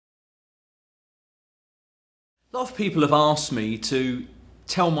A lot of people have asked me to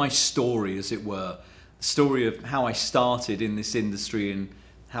tell my story, as it were, the story of how I started in this industry and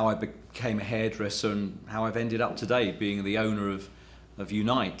how I became a hairdresser and how I've ended up today being the owner of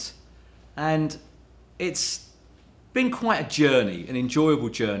Unite. And it's been quite a journey, an enjoyable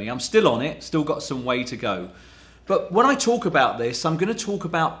journey. I'm still on it, still got some way to go. But when I talk about this, I'm going to talk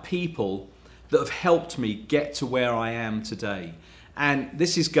about people that have helped me get to where I am today. And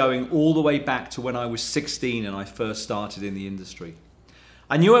this is going all the way back to when I was 16 and I first started in the industry.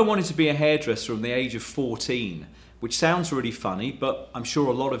 I knew I wanted to be a hairdresser from the age of 14, which sounds really funny, but I'm sure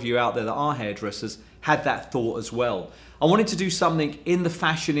a lot of you out there that are hairdressers had that thought as well. I wanted to do something in the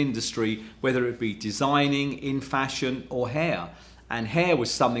fashion industry, whether it be designing, in fashion or hair. And hair was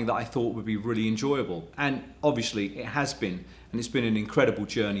something that I thought would be really enjoyable. And obviously it has been, and it's been an incredible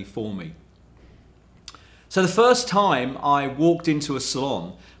journey for me. So the first time I walked into a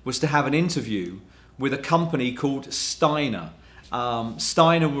salon was to have an interview with a company called Steiner.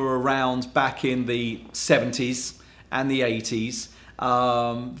 Steiner were around back in the 70s and the 80s.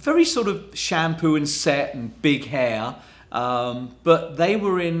 Very sort of shampoo and set and big hair. But they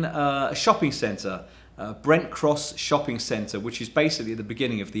were in a shopping centre, Brent Cross Shopping Centre, which is basically the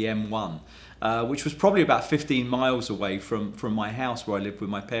beginning of the M1, which was probably about 15 miles away from my house where I lived with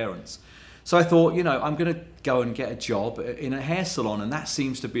my parents. So I thought, you know, I'm going to go and get a job in a hair salon, and that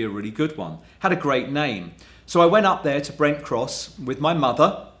seems to be a really good one. Had a great name. So I went up there to Brent Cross with my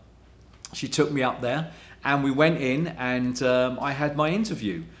mother. She took me up there and we went in and I had my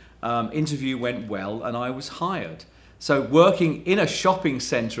interview. Interview went well and I was hired. So working in a shopping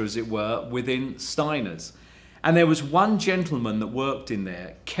centre, as it were, within Steiner's. And there was one gentleman that worked in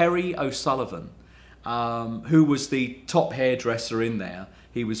there, Kerry O'Sullivan, who was the top hairdresser in there.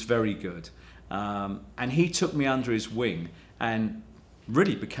 He was very good. And he took me under his wing and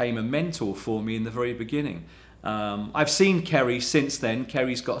really became a mentor for me in the very beginning. I've seen Kerry since then.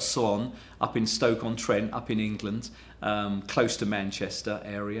 Kerry's got a salon up in Stoke-on-Trent, up in England, close to Manchester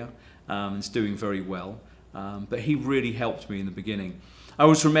area. It's doing very well. But he really helped me in the beginning. I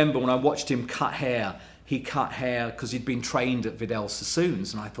always remember when I watched him cut hair, he cut hair because he'd been trained at Vidal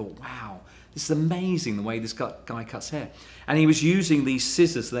Sassoon's, and I thought, wow, this is amazing the way this guy cuts hair. And he was using these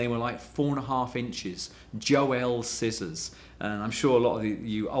scissors. They were like 4.5 inches, Joel scissors. And I'm sure a lot of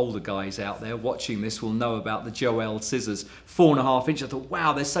you older guys out there watching this will know about the Joel scissors, 4.5 inches. I thought,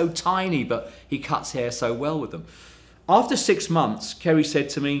 wow, they're so tiny, but he cuts hair so well with them. After 6 months, Kerry said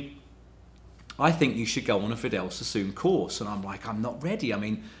to me, I think you should go on a Vidal Sassoon course. And I'm like, I'm not ready. I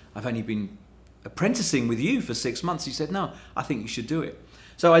mean, I've only been apprenticing with you for 6 months. He said, no, I think you should do it.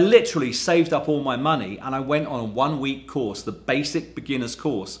 So I literally saved up all my money and I went on a 1-week course, the basic beginner's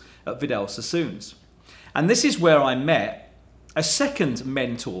course at Vidal Sassoon's. And this is where I met a second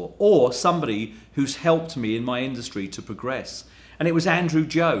mentor, or somebody who's helped me in my industry to progress. And it was Andrew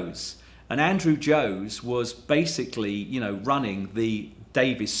Joes. And Andrew Joes was basically, you know, running the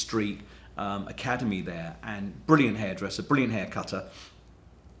Davis Street Academy there, and brilliant hairdresser, brilliant hair cutter.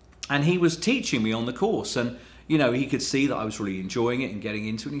 And he was teaching me on the course, and you know, he could see that I was really enjoying it and getting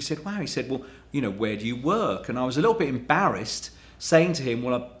into it. And he said, wow, he said, well, you know, where do you work? And I was a little bit embarrassed saying to him,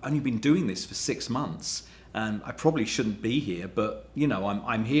 well, I've only been doing this for 6 months and I probably shouldn't be here, but you know,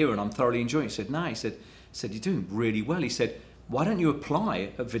 I'm here and I'm thoroughly enjoying it. He said, no, he said, you're doing really well. He said, why don't you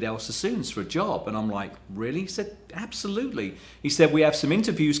apply at Vidal Sassoon's for a job? And I'm like, really? He said, absolutely. He said, we have some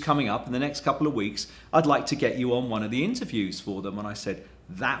interviews coming up in the next couple of weeks. I'd like to get you on one of the interviews for them. And I said,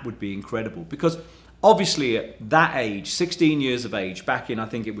 that would be incredible, because obviously at that age, 16 years of age, back in, I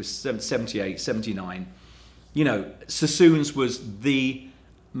think it was 78, 79, you know, Sassoon's was the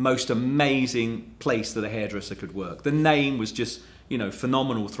most amazing place that a hairdresser could work. The name was just, you know,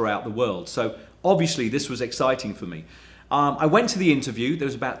 phenomenal throughout the world. So obviously this was exciting for me. I went to the interview. There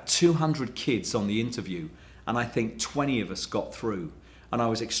was about 200 kids on the interview, and I think 20 of us got through. And I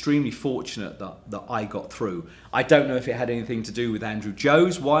was extremely fortunate that I got through. I don't know if it had anything to do with Andrew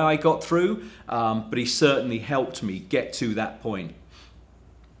Joes, why I got through, but he certainly helped me get to that point.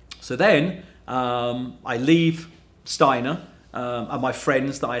 So then I leave Steiner and my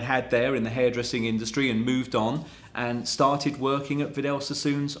friends that I'd had there in the hairdressing industry and moved on and started working at Vidal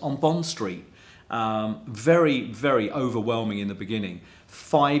Sassoon's on Bond Street. Very, very overwhelming in the beginning.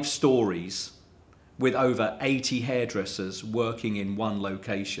 5 stories with over 80 hairdressers working in one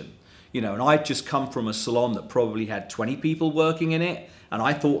location. You know, and I'd just come from a salon that probably had 20 people working in it, and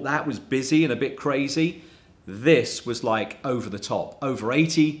I thought that was busy and a bit crazy. This was like over the top. Over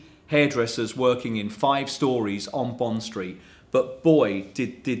 80 hairdressers working in 5 stories on Bond Street. But boy,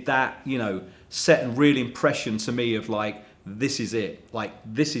 did that, you know, set a real impression to me of like this is it. Like,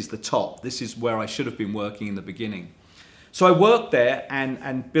 this is the top. This is where I should have been working in the beginning. So I worked there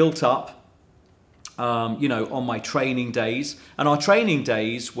and built up, you know, on my training days. And our training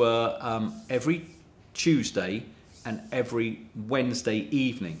days were every Tuesday and every Wednesday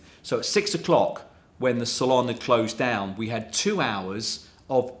evening. So at 6 o'clock, when the salon had closed down, we had 2 hours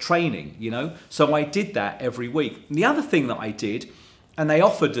of training, you know. So I did that every week. And the other thing that I did, and they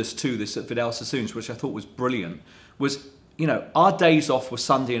offered us to this at Vidal Sassoons, which I thought was brilliant, was, you know, our days off were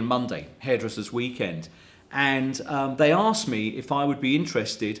Sunday and Monday, hairdresser's weekend. And they asked me if I would be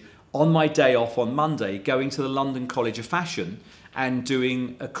interested on my day off on Monday going to the London College of Fashion and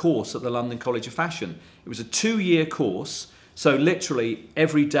doing a course at the London College of Fashion. It was a 2-year course, so literally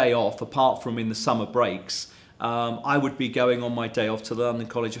every day off, apart from in the summer breaks, I would be going on my day off to the London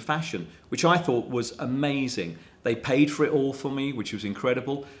College of Fashion, which I thought was amazing. They paid for it all for me, which was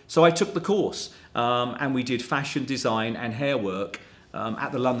incredible. So I took the course and we did fashion design and hair work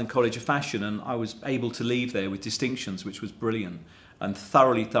at the London College of Fashion, and I was able to leave there with distinctions, which was brilliant, and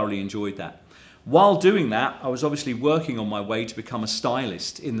thoroughly enjoyed that. While doing that, I was obviously working on my way to become a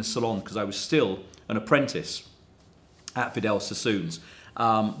stylist in the salon because I was still an apprentice at Vidal Sassoons.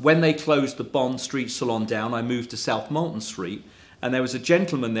 When they closed the Bond Street salon down, I moved to South Molton Street, and there was a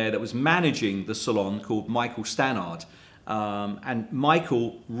gentleman there that was managing the salon called Michael Stannard. And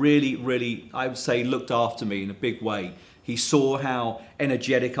Michael really, I would say, looked after me in a big way. He saw how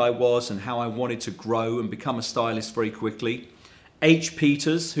energetic I was and how I wanted to grow and become a stylist very quickly. H.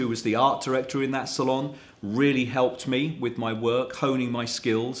 Peters, who was the art director in that salon, really helped me with my work, honing my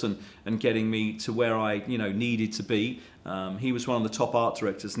skills and getting me to where I, you know, needed to be. He was one of the top art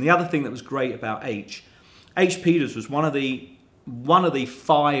directors. And the other thing that was great about H. Peters was one of the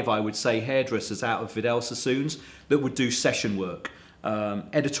 5, I would say, hairdressers out of Vidal Sassoons that would do session work.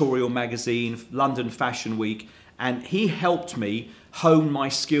 Editorial magazine, London Fashion Week, and he helped me hone my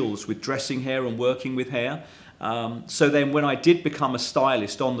skills with dressing hair and working with hair. So then when I did become a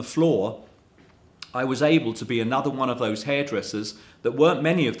stylist on the floor, I was able to be another one of those hairdressers that weren't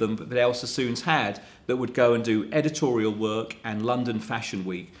many of them, but Vidal Sassoons had, that would go and do editorial work and London Fashion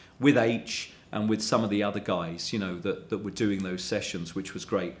Week with H and with some of the other guys, you know, that were doing those sessions, which was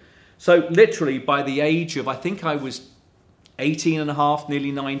great. So literally by the age of, I think I was 18 and a half,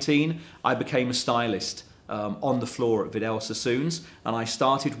 nearly 19, I became a stylist on the floor at Vidal Sassoons, and I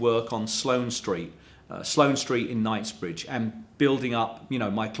started work on Sloane Street in Knightsbridge, and building up, you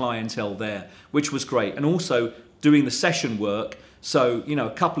know, my clientele there, which was great. And also doing the session work. So, you know,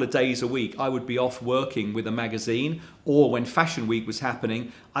 a couple of days a week, I would be off working with a magazine, or when Fashion Week was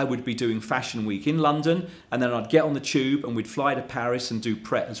happening, I would be doing Fashion Week in London, and then I'd get on the tube and we'd fly to Paris and do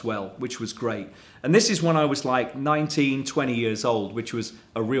Pret as well, which was great. And this is when I was like 19, 20 years old, which was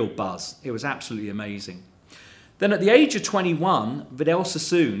a real buzz. It was absolutely amazing. Then at the age of 21, Vidal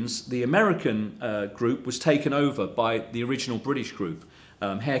Sassoons, the American group, was taken over by the original British group,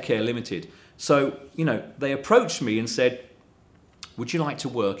 Hair Care Limited. So, you know, they approached me and said, would you like to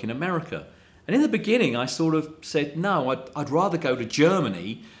work in America? And in the beginning, I sort of said, no, I'd rather go to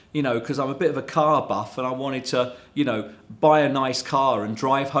Germany, you know, because I'm a bit of a car buff and I wanted to, you know, buy a nice car and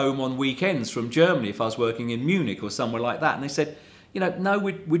drive home on weekends from Germany if I was working in Munich or somewhere like that. And they said, you know, no,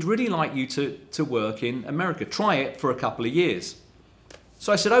 we'd really like you to work in America. Try it for a couple of years.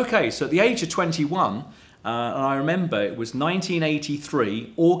 So I said, okay. So at the age of 21, and I remember it was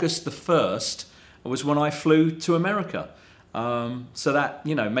 1983, August the 1st, was when I flew to America. So that,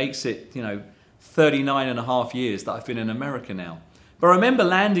 you know, makes it, you know, 39 and a half years that I've been in America now. But I remember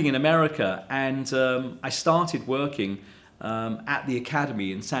landing in America, and I started working at the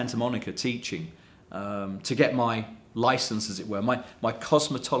academy in Santa Monica teaching to get my license, as it were, my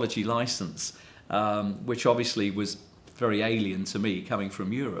cosmetology license, which obviously was very alien to me coming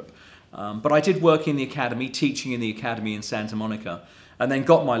from Europe. But I did work in the academy, teaching in the academy in Santa Monica, and then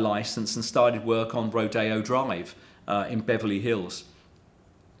got my license and started work on Rodeo Drive in Beverly Hills.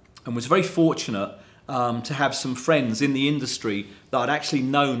 And was very fortunate to have some friends in the industry that I'd actually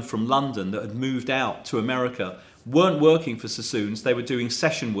known from London that had moved out to America, weren't working for Sassoons, they were doing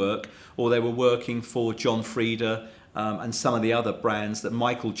session work, or they were working for John Frieda and some of the other brands, that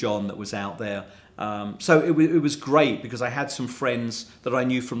Michael John that was out there. So it was great because I had some friends that I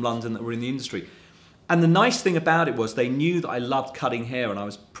knew from London that were in the industry. And the nice thing about it was they knew that I loved cutting hair and I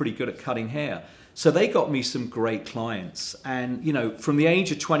was pretty good at cutting hair. So they got me some great clients. And, you know, from the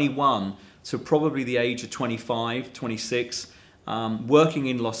age of 21 to probably the age of 25, 26, working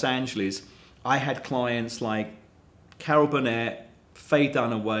in Los Angeles, I had clients like Carol Burnett, Faye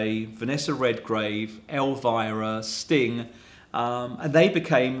Dunaway, Vanessa Redgrave, Elvira, Sting, and they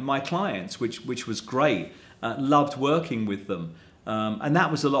became my clients, which was great. loved working with them. And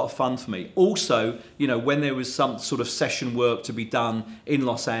that was a lot of fun for me. Also, you know, when there was some sort of session work to be done in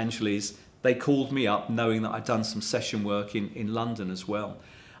Los Angeles, they called me up knowing that I'd done some session work in London as well.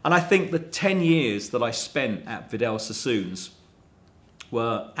 And I think the 10 years that I spent at Vidal Sassoons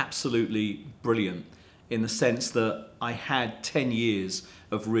were absolutely brilliant in the sense that I had 10 years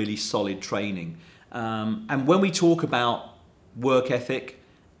of really solid training. And when we talk about work ethic,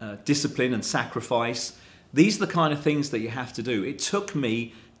 discipline and sacrifice, these are the kind of things that you have to do. It took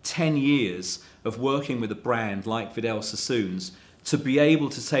me 10 years of working with a brand like Vidal Sassoons to be able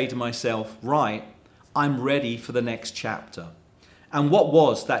to say to myself, right, I'm ready for the next chapter. And what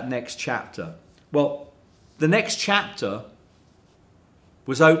was that next chapter? Well, the next chapter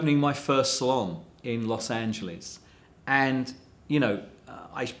was opening my first salon in Los Angeles. And, you know,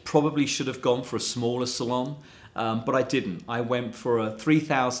 I probably should have gone for a smaller salon, but I didn't. I went for a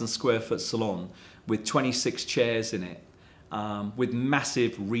 3,000 square foot salon with 26 chairs in it, with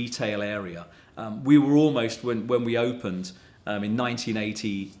massive retail area. We were almost, when we opened, in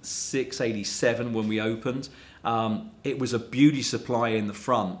 1986, 87 when we opened, it was a beauty supply in the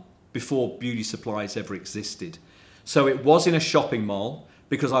front before beauty supplies ever existed. So it was in a shopping mall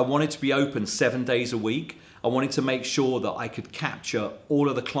because I wanted to be open 7 days a week. I wanted to make sure that I could capture all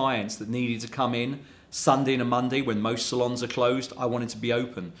of the clients that needed to come in Sunday and a Monday when most salons are closed. I wanted to be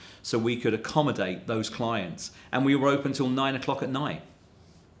open so we could accommodate those clients. And we were open till 9 o'clock at night,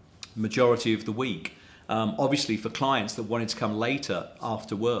 majority of the week. Obviously for clients that wanted to come later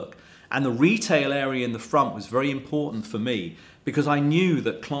after work. And the retail area in the front was very important for me because I knew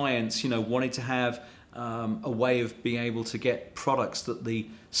that clients, you know, wanted to have a way of being able to get products that the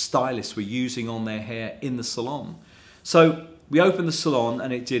stylists were using on their hair in the salon. So we opened the salon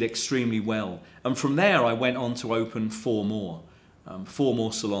and it did extremely well. And from there I went on to open four more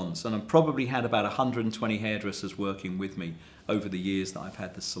salons. And I probably had about 120 hairdressers working with me over the years that I've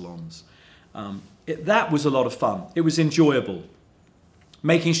had the salons. That was a lot of fun. It was enjoyable.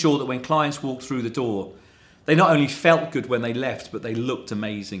 Making sure that when clients walked through the door, they not only felt good when they left, but they looked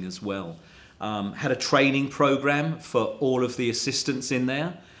amazing as well. Had a training program for all of the assistants in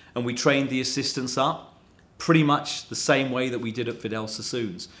there, and we trained the assistants up pretty much the same way that we did at Vidal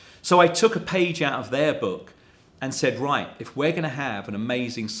Sassoons. So I took a page out of their book and said, right, if we're going to have an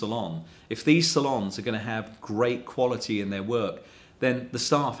amazing salon, if these salons are going to have great quality in their work, then the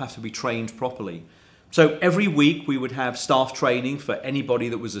staff have to be trained properly. So every week we would have staff training for anybody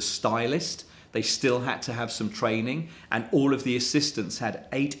that was a stylist. They still had to have some training, and all of the assistants had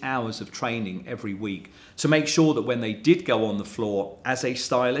 8 hours of training every week to make sure that when they did go on the floor as a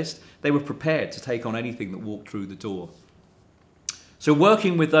stylist, they were prepared to take on anything that walked through the door. So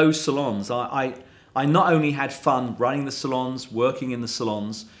working with those salons, I not only had fun running the salons, working in the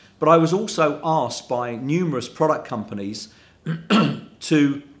salons, but I was also asked by numerous product companies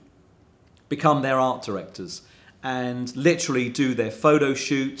to become their art directors and literally do their photo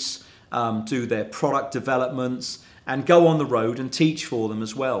shoots, do their product developments, and go on the road and teach for them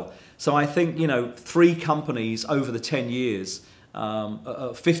as well. So I think, you know, 3 companies over the 10 years,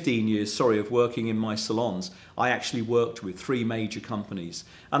 15 years, sorry, of working in my salons, I actually worked with 3 major companies.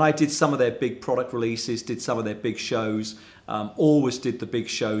 And I did some of their big product releases, did some of their big shows, always did the big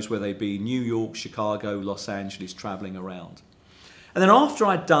shows, whether they be New York, Chicago, Los Angeles, traveling around. And then after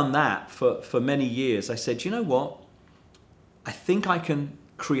I'd done that for many years, I said, you know what? I think I can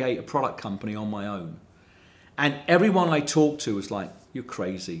create a product company on my own. And everyone I talked to was like, you're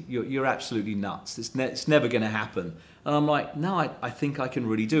crazy. You're absolutely nuts. It's never going to happen. And I'm like, no, I think I can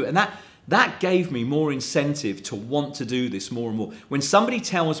really do it. And that gave me more incentive to want to do this more and more. When somebody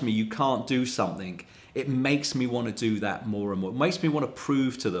tells me you can't do something, it makes me want to do that more and more. It makes me want to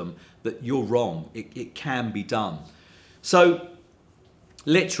prove to them that you're wrong. It can be done. So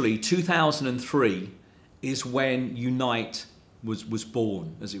literally 2003 is when Unite was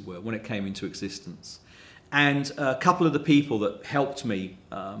born, as it were, when it came into existence. And a couple of the people that helped me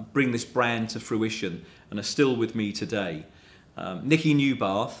bring this brand to fruition and are still with me today, Nikki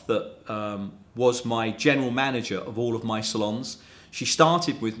Newbath, that was my general manager of all of my salons. She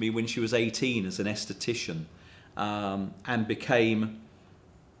started with me when she was 18 as an esthetician and became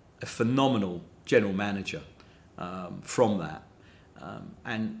a phenomenal general manager from that.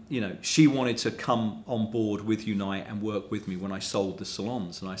 And, you know, she wanted to come on board with Unite and work with me when I sold the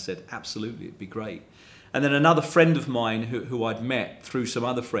salons. And I said, absolutely, it'd be great. And then another friend of mine who I'd met through some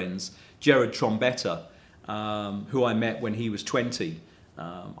other friends, Jared Trombetta, who I met when he was 20,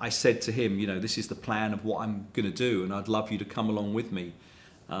 I said to him, you know, this is the plan of what I'm going to do, and I'd love you to come along with me.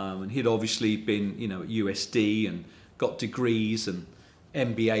 And he'd obviously been, you know, at USD and got degrees and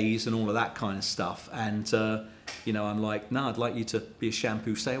MBAs and all of that kind of stuff. And, you know, I'm like, no, I'd like you to be a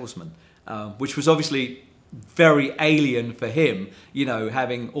shampoo salesman, which was obviously very alien for him, you know,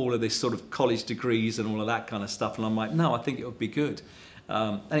 having all of this sort of college degrees and all of that kind of stuff. And I'm like, no, I think it would be good.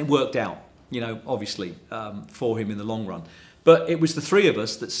 And it worked out, you know, obviously, for him in the long run. But it was the three of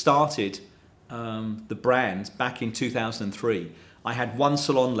us that started the brand back in 2003. I had one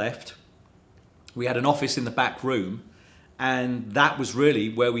salon left. We had an office in the back room. And that was really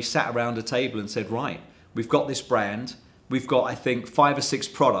where we sat around a table and said, right, we've got this brand. We've got, I think, 5 or 6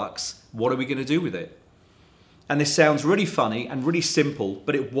 products. What are we going to do with it? And this sounds really funny and really simple,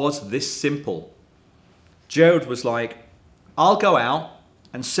 but it was this simple. Gerard was like, I'll go out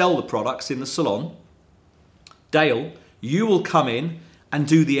and sell the products in the salon. Dale, you will come in and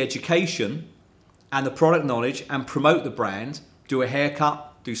do the education and the product knowledge and promote the brand, do a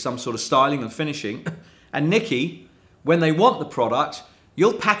haircut, do some sort of styling and finishing. And Nikki, when they want the product,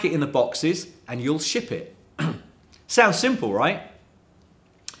 you'll pack it in the boxes and you'll ship it. Sounds simple, right?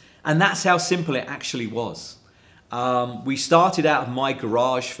 And that's how simple it actually was. We started out of my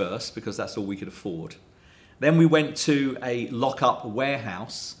garage first because that's all we could afford. Then we went to a lock-up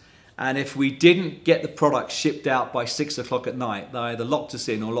warehouse, and if we didn't get the product shipped out by 6 o'clock at night, they either locked us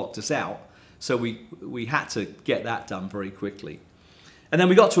in or locked us out. So we had to get that done very quickly. And then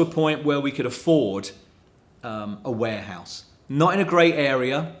we got to a point where we could afford a warehouse. Not in a great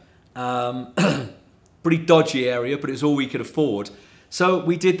area, pretty dodgy area, but it was all we could afford. So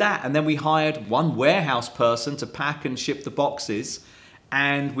we did that, and then we hired one warehouse person to pack and ship the boxes,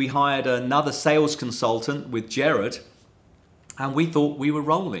 and we hired another sales consultant with Gerard, and we thought we were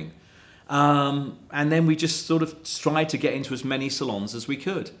rolling. And then we just sort of tried to get into as many salons as we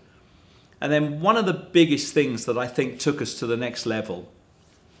could. And then one of the biggest things that I think took us to the next level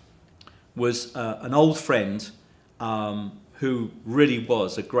was an old friend who really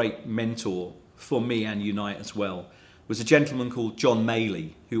was a great mentor for me and Unite as well, was a gentleman called John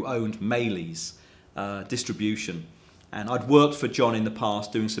Maley, who owned Maley's Distribution. And I'd worked for John in the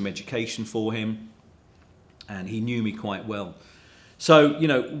past doing some education for him, and he knew me quite well. So, you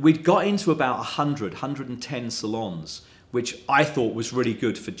know, we'd got into about 110 salons, which I thought was really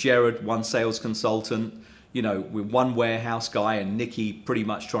good for Gerard, one sales consultant, you know, with one warehouse guy and Nikki pretty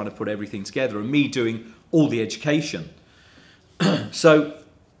much trying to put everything together and me doing all the education. So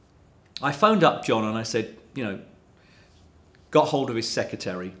I phoned up John and I said, you know, got hold of his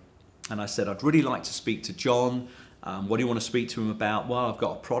secretary and I said, I'd really like to speak to John. What do you want to speak to him about? Well, I've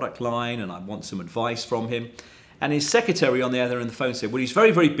got a product line and I want some advice from him. And his secretary on the other end of the phone said, well, he's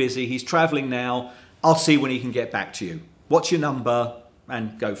very, very busy. He's traveling now. I'll see when he can get back to you. What's your number?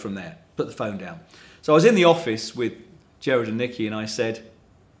 And go from there. Put the phone down. So I was in the office with Gerard and Nikki and I said,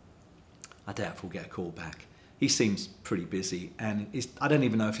 I doubt if we'll get a call back. He seems pretty busy and I don't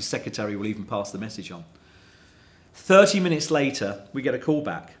even know if his secretary will even pass the message on. 30 minutes later, we get a call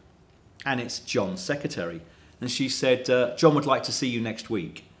back and it's John's secretary. And she said, John would like to see you next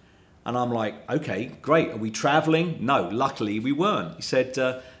week. And I'm like, okay, great. Are we traveling? No, luckily we weren't. He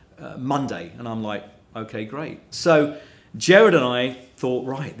said, Monday. And I'm like, okay, great. So Gerard and I thought,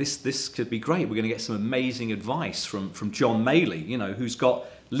 right, this could be great. We're going to get some amazing advice from John Maley, you know, who's got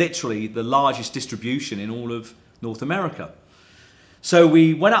literally the largest distribution in all of North America. So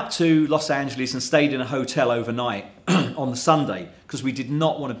we went up to Los Angeles and stayed in a hotel overnight on the Sunday because we did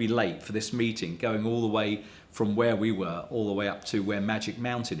not want to be late for this meeting, going all the way from where we were all the way up to where Magic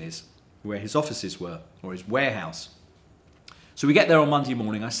Mountain is, where his offices were, or his warehouse. So we get there on Monday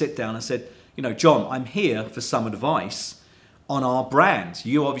morning. I sit down and said, you know, John, I'm here for some advice on our brand.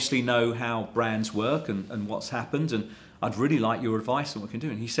 You obviously know how brands work and what's happened, and I'd really like your advice on what we can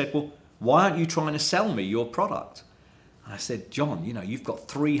do. And he said, well, why aren't you trying to sell me your product? And I said, John, you know, you've got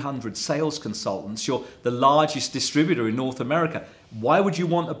 300 sales consultants. You're the largest distributor in North America. Why would you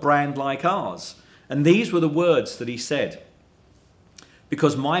want a brand like ours? And these were the words that he said.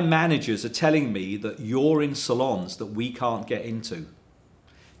 Because my managers are telling me that you're in salons that we can't get into.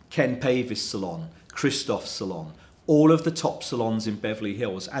 Ken Pavis salon, Christoph salon, all of the top salons in Beverly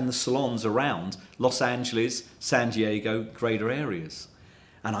Hills and the salons around Los Angeles, San Diego, greater areas.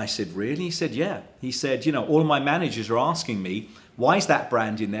 And I said, really? He said, yeah. He said, you know, all of my managers are asking me, why is that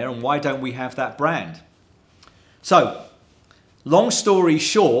brand in there and why don't we have that brand? So, long story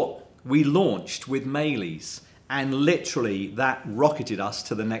short, we launched with Maley's, and literally that rocketed us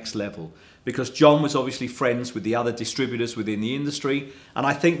to the next level because John was obviously friends with the other distributors within the industry, and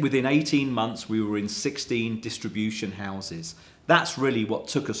I think within 18 months we were in 16 distribution houses. That's really what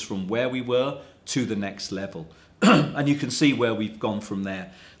took us from where we were to the next level. And you can see where we've gone from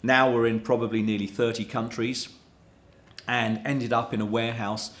there. Now we're in probably nearly 30 countries. and ended up in a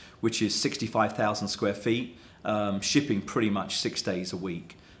warehouse which is 65,000 square feet, shipping pretty much 6 days a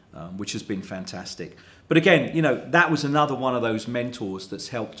week, which has been fantastic. But again, you know, that was another one of those mentors that's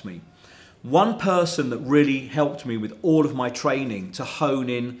helped me. One person that really helped me with all of my training to hone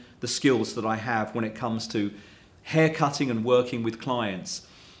in the skills that I have when it comes to haircutting and working with clients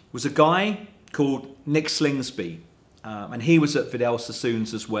was a guy called Nick Slingsby, and he was at Vidal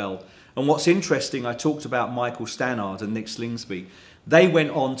Sassoons as well. And what's interesting, I talked about Michael Stannard and Nick Slingsby. They went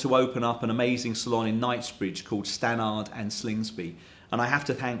on to open up an amazing salon in Knightsbridge called Stannard and Slingsby. And I have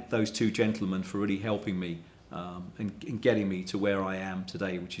to thank those two gentlemen for really helping me and getting me to where I am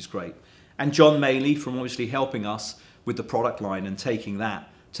today, which is great. And John Maley from obviously helping us with the product line and taking that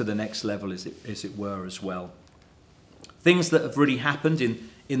to the next level, as it were, as well. Things that have really happened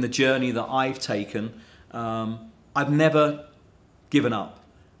in the journey that I've taken, I've never given up.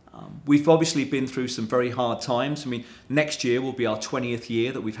 We've obviously been through some very hard times. I mean, next year will be our 20th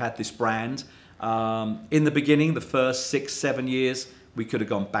year that we've had this brand. In the beginning, the first 6, 7 years, we could have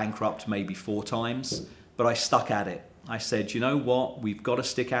gone bankrupt maybe 4 times, but I stuck at it. I said, you know what, we've got to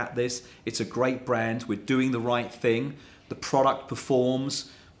stick at this. It's a great brand. We're doing the right thing. The product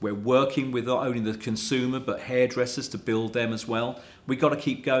performs. We're working with not only the consumer, but hairdressers to build them as well. We've got to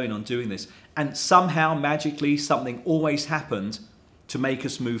keep going on doing this. And somehow, magically, something always happened to make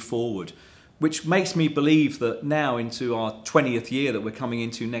us move forward, which makes me believe that now into our 20th year that we're coming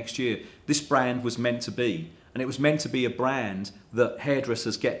into next year, this brand was meant to be. And it was meant to be a brand that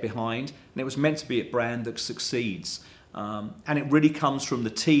hairdressers get behind, and it was meant to be a brand that succeeds. And it really comes from the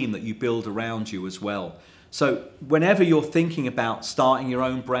team that you build around you as well. So whenever you're thinking about starting your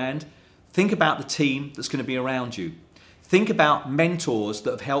own brand, think about the team that's going to be around you. Think about mentors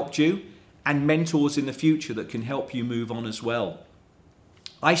that have helped you and mentors in the future that can help you move on as well.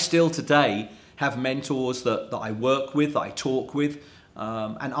 I still today have mentors that I work with, that I talk with,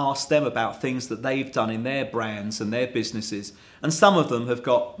 and ask them about things that they've done in their brands and their businesses. And some of them have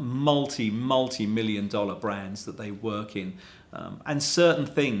got multi-million dollar brands that they work in. And certain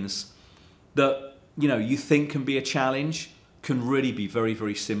things that you think can be a challenge can really be very,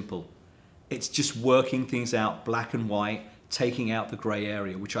 very simple. It's just working things out black and white, taking out the grey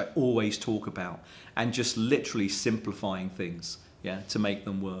area, which I always talk about, and just literally simplifying things, to make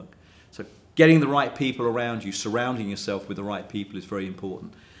them work. So getting the right people around you, surrounding yourself with the right people is very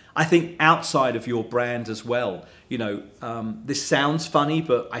important. I think outside of your brand as well, this sounds funny,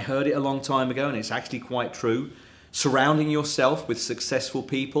 but I heard it a long time ago and it's actually quite true. Surrounding yourself with successful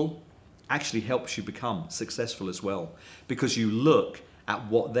people actually helps you become successful as well, because you look at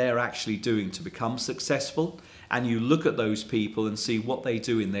what they're actually doing to become successful, and you look at those people and see what they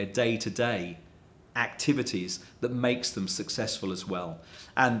do in their day-to-day activities that makes them successful as well.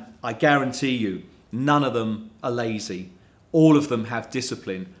 And I guarantee you, none of them are lazy. All of them have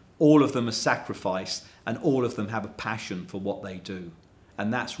discipline, all of them are sacrifice, and all of them have a passion for what they do.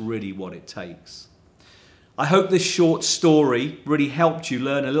 And that's really what it takes. I hope this short story really helped you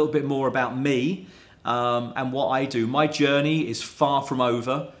learn a little bit more about me and what I do. My journey is far from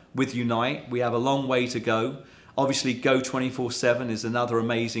over with Unite. We have a long way to go. Obviously, Go 24/7 is another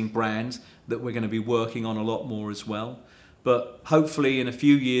amazing brand that we're going to be working on a lot more as well. But hopefully in a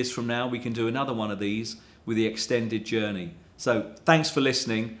few years from now, we can do another one of these with the extended journey. So thanks for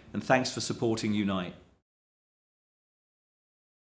listening and thanks for supporting Unite.